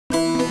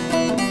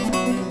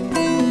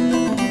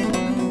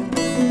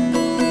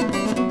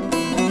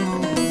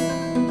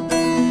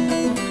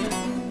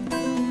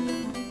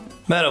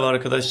Merhaba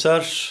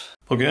arkadaşlar.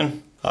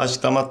 Bugün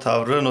Aşıklama,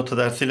 Tavrı, Nota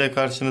Dersi ile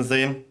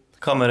karşınızdayım.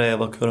 Kameraya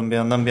bakıyorum bir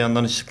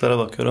yandan ışıklara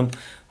bakıyorum.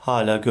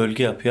 Hala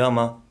gölge yapıyor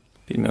ama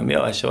bilmiyorum,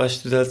 yavaş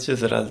yavaş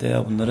düzelteceğiz herhalde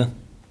ya bunları.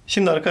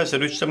 Şimdi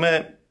arkadaşlar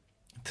üçleme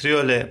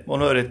triyole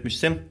onu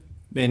öğretmiştim.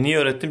 Niye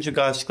öğrettim?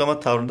 Çünkü Aşıklama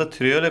Tavrı'nda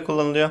triyole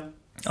kullanılıyor.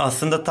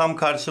 Aslında tam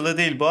karşılığı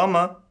değil bu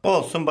ama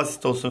olsun,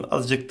 basit olsun.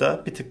 Azıcık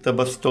da bir tık da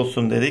basit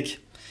olsun dedik.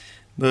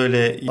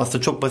 Böyle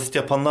aslında çok basit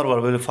yapanlar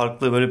var. Böyle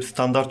farklı, böyle bir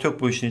standart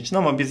yok bu işin için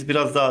ama biz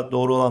biraz daha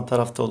doğru olan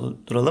tarafta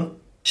duralım.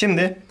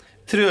 Şimdi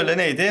triyole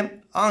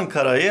neydi?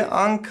 Ankara'yı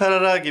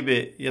Ankara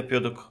gibi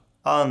yapıyorduk.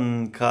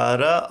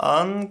 Ankara,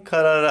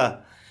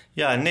 Ankara'ra.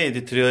 Yani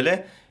neydi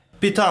triyole?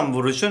 Bir tam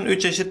vuruşun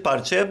 3 eşit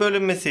parçaya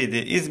bölünmesiydi.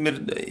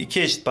 İzmir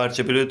 2 eşit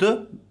parça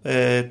bölüyordu.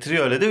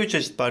 Triyole de 3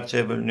 eşit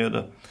parçaya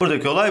bölünüyordu.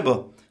 Buradaki olay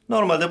bu.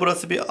 Normalde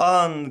burası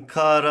bir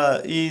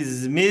Ankara,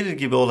 İzmir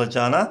gibi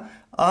olacağına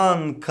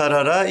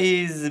Ankara'ra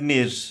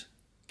İzmir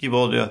gibi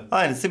oluyor.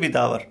 Aynısı bir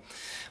daha var.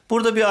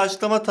 Burada bir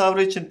açıklama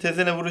tavrı için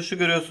tezene vuruşu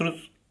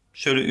görüyorsunuz.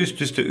 Şöyle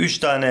üst üste 3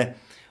 tane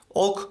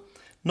ok.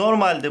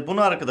 Normalde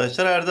bunu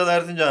arkadaşlar Erdal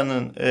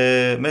Erzincan'ın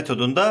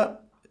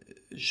metodunda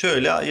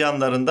şöyle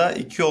yanlarında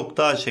 2 ok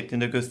daha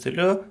şeklinde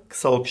gösteriliyor.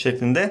 Kısa ok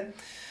şeklinde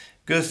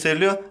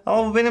gösteriliyor.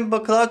 Ama bu benim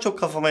daha çok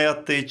kafama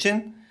yattığı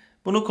için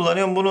bunu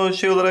kullanıyorum. Bunu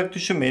şey olarak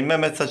düşünmeyin.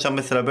 Mehmet Saçan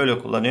mesela böyle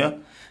kullanıyor.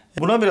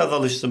 Buna biraz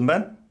alıştım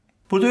ben.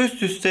 Burada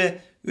üst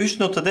üste 3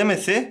 nota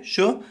demesi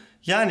şu.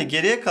 Yani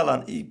geriye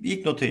kalan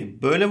ilk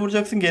notayı böyle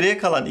vuracaksın. Geriye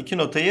kalan 2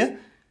 notayı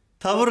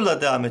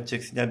tavırla devam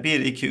edeceksin. Yani 1,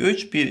 2,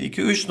 3, 1,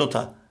 2, 3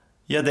 nota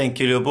ya denk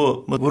geliyor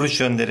bu vuruş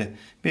yönleri.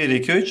 1,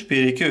 2, 3,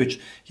 1, 2, 3.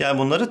 Yani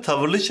bunları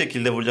tavırlı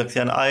şekilde vuracaksın.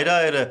 Yani ayrı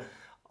ayrı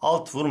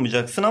alt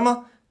vurmayacaksın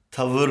ama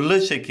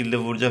tavırlı şekilde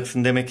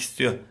vuracaksın demek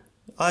istiyor.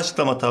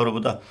 Açıklama tavrı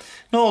bu da.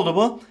 Ne oldu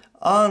bu?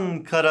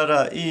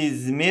 Ankara'ra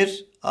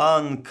İzmir,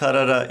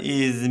 Ankara'ra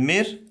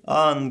İzmir,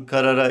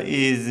 Ankara'ra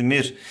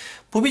İzmir.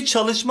 Bu bir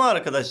çalışma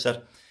arkadaşlar.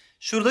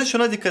 Şurada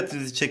şuna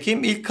dikkatinizi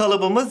çekeyim. İlk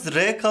kalıbımız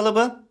R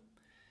kalıbı.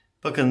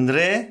 Bakın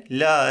R,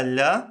 la,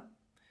 la.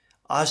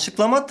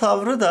 Aşıklama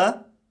tavrı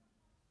da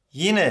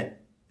yine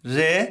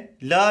R,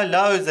 la,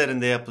 la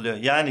üzerinde yapılıyor.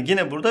 Yani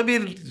yine burada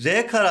bir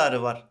R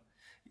kararı var.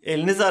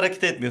 Eliniz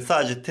hareket etmiyor.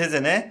 Sadece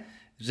tezene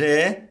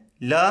R,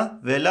 la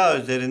ve la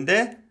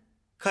üzerinde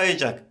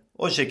kayacak.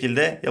 O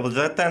şekilde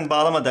yapılacak. Zaten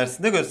bağlama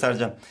dersinde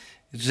göstereceğim.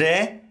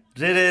 R,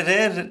 re, re,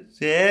 re,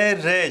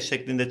 re, re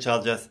şeklinde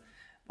çalacağız.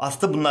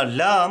 Aslında bunlar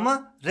la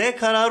ama re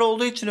kararı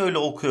olduğu için öyle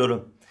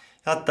okuyorum.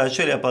 Hatta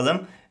şöyle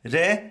yapalım.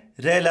 Re,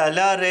 re, la,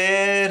 la,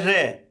 re,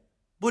 re.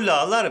 Bu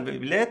la'lar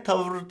bile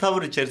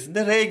tavır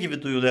içerisinde re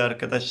gibi duyuluyor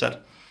arkadaşlar.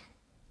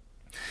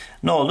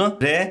 Ne oldu?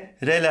 Re,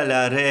 re, la,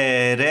 la,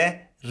 re,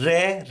 re,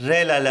 re,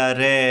 re, la, la,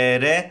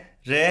 re, re,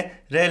 re,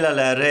 re, la,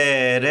 la,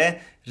 re,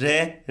 re,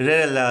 re,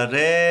 re, la,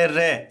 re,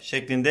 re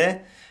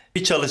şeklinde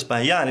bir çalışma.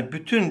 Yani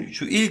bütün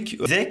şu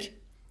ilk zek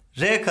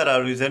re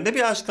kararı üzerinde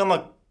bir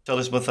açıklama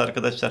çalışması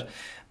arkadaşlar.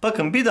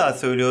 Bakın bir daha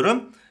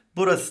söylüyorum.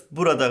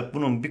 Burada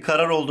bunun bir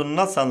karar olduğunu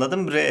nasıl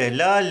anladım? Re,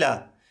 la,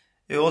 la.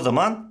 O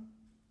zaman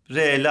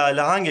re, la,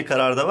 la hangi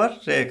kararda var?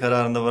 Re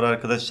kararında var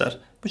arkadaşlar.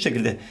 Bu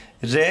şekilde.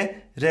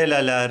 Re, re, la,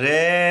 la,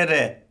 re,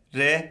 re.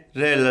 Re,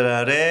 re, la,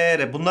 la, re,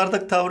 re.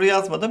 Bunlarda tavrı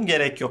yazmadım.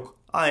 Gerek yok.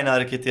 Aynı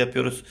hareketi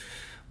yapıyoruz.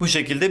 Bu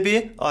şekilde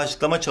bir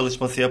açıklama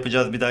çalışması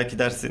yapacağız bir dahaki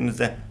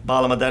dersimizde.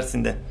 Bağlama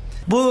dersinde.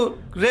 Bu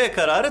re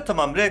kararı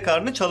tamam. Re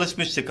kararını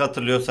çalışmıştık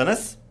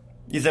hatırlıyorsanız.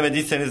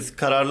 İzlemediyseniz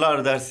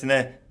kararlar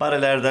dersine,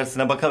 bareler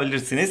dersine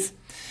bakabilirsiniz.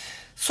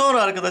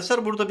 Sonra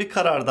arkadaşlar burada bir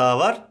karar daha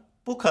var.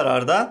 Bu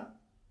kararda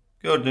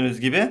gördüğünüz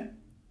gibi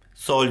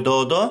sol,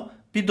 do, do.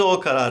 Bir do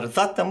kararı.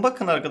 Zaten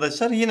bakın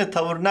arkadaşlar yine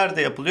tavır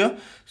nerede yapılıyor?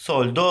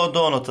 Sol, do,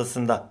 do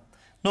notasında.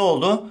 Ne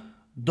oldu?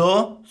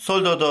 Do,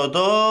 sol, do, do,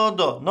 do,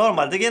 do.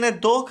 Normalde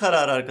gene do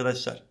kararı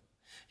arkadaşlar.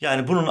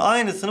 Yani bunun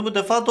aynısını bu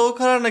defa do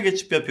kararına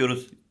geçip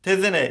yapıyoruz.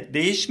 Tezene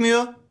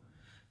değişmiyor.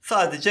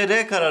 Sadece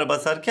re kararı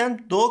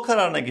basarken do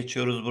kararına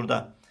geçiyoruz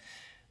burada.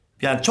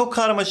 Yani çok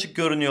karmaşık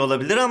görünüyor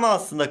olabilir ama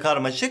aslında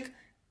karmaşık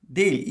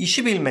değil.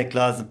 İşi bilmek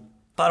lazım.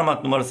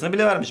 Parmak numarasını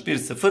bile vermiş.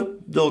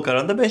 1-0 do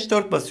kararında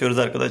 5-4 basıyoruz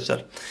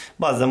arkadaşlar.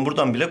 Bazen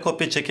buradan bile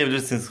kopya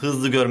çekebilirsiniz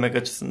hızlı görmek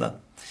açısından.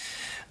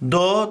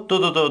 Do,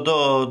 do, do, do,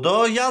 do,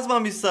 do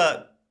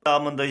yazmamışsa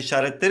devamında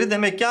işaretleri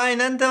demek ki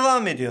aynen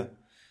devam ediyor.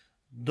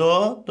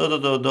 Do, do,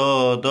 do, do,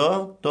 do,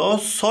 do, do,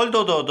 sol,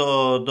 do, do,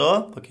 do,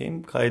 do.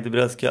 Bakayım kaydı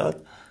biraz kağıt.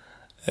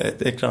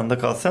 Evet ekranda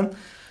kalsın.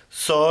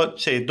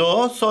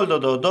 Do, sol,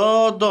 do, do,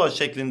 do, do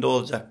şeklinde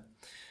olacak.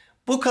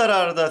 Bu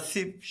kararda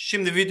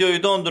şimdi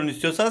videoyu dondurun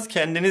istiyorsanız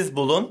kendiniz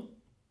bulun.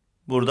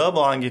 Burada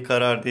bu hangi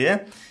karar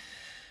diye.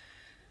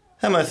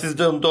 Hemen siz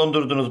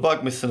dondurdunuz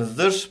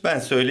bakmışsınızdır. Ben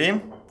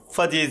söyleyeyim.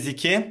 Fa diyez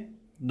 2,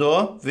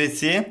 do ve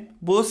si.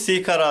 Bu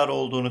si kararı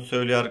olduğunu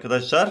söylüyor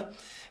arkadaşlar.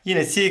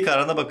 Yine si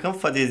kararına bakın.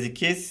 Fa diyez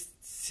 2,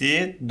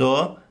 si,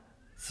 do.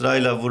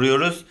 Sırayla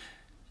vuruyoruz.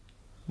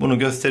 Bunu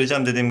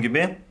göstereceğim dediğim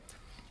gibi.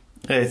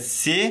 Evet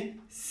si,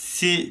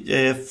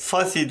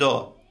 fa si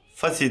do.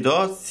 fa, si,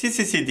 do,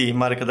 si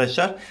diyeyim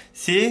arkadaşlar.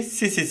 Si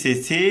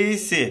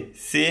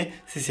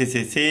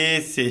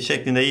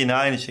şeklinde yine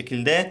aynı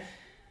şekilde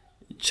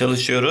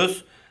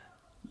çalışıyoruz.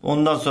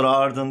 Ondan sonra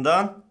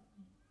ardından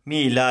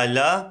mi,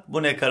 la.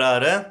 Bu ne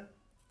kararı?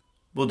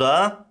 Bu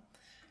da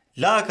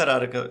la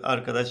kararı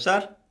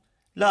arkadaşlar.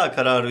 La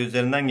kararı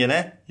üzerinden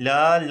gene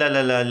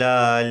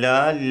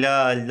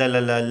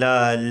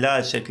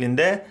la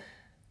şeklinde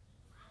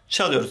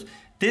çalıyoruz.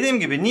 Dediğim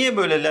gibi niye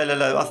böyle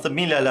la aslında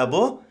mi la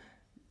bu?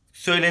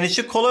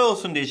 Söylenişi kolay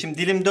olsun diye. Şimdi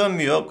dilim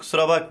dönmüyor.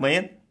 Kusura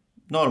bakmayın.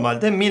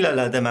 Normalde mi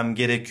la demem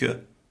gerekiyor.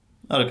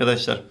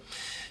 Arkadaşlar.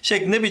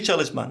 Şeklinde bir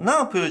çalışma. Ne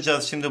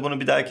yapacağız şimdi bunu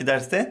bir dahaki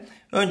derste?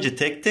 Önce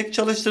tek tek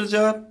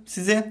çalıştıracağım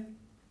sizi.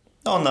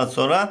 Ondan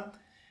sonra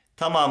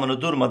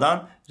tamamını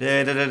durmadan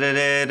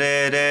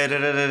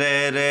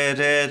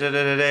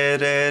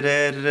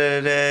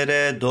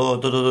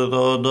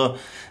do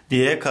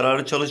diye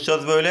kararı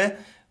çalışacağız böyle.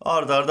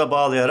 Arda arda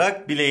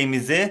bağlayarak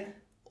bileğimizi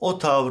o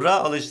tavra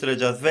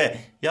alıştıracağız ve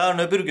yarın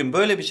öbür gün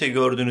böyle bir şey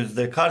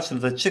gördüğünüzde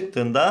karşınıza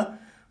çıktığında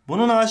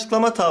bunun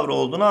aşıklama tavrı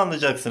olduğunu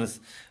anlayacaksınız.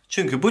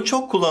 Çünkü bu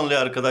çok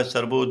kullanılıyor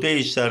arkadaşlar. Bu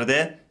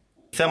deyişlerde,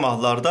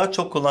 semahlarda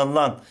çok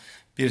kullanılan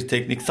bir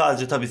teknik.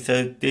 Sadece tabii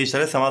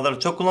deyişlerde, semahlarda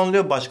çok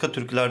kullanılıyor. Başka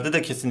türkülerde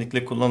de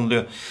kesinlikle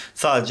kullanılıyor.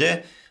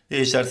 Sadece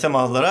deyişler,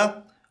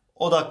 semahlara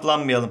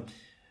odaklanmayalım.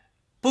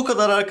 Bu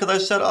kadar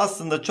arkadaşlar,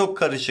 aslında çok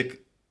karışık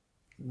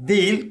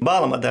değil.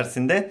 Bağlama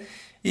dersinde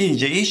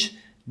iyice iş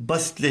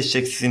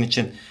basitleşecek sizin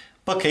için.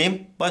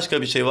 Bakayım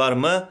başka bir şey var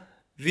mı?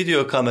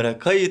 Video kamera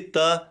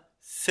kayıtta.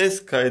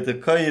 Ses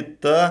kaydı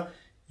kayıtta.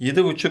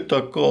 7,5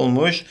 dakika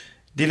olmuş.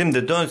 Dilim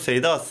de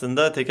dönseydi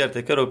aslında teker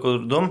teker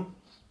okurdum.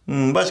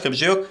 Başka bir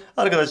şey yok.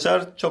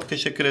 Arkadaşlar çok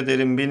teşekkür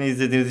ederim beni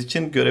izlediğiniz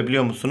için.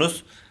 Görebiliyor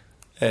musunuz?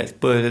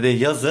 Evet, böyle de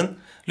yazın.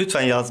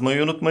 Lütfen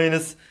yazmayı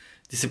unutmayınız.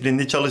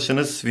 Disiplinli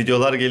çalışınız.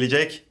 Videolar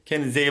gelecek.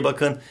 Kendinize iyi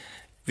bakın.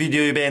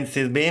 Videoyu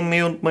beğendiyseniz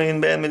beğenmeyi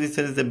unutmayın.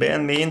 Beğenmediyseniz de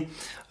beğenmeyin.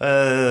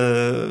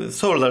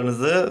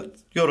 Sorularınızı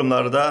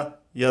yorumlarda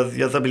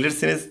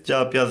yazabilirsiniz.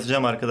 Cevap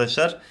yazacağım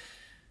arkadaşlar.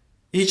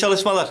 İyi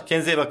çalışmalar.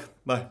 Kendinize iyi bakın.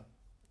 Bye.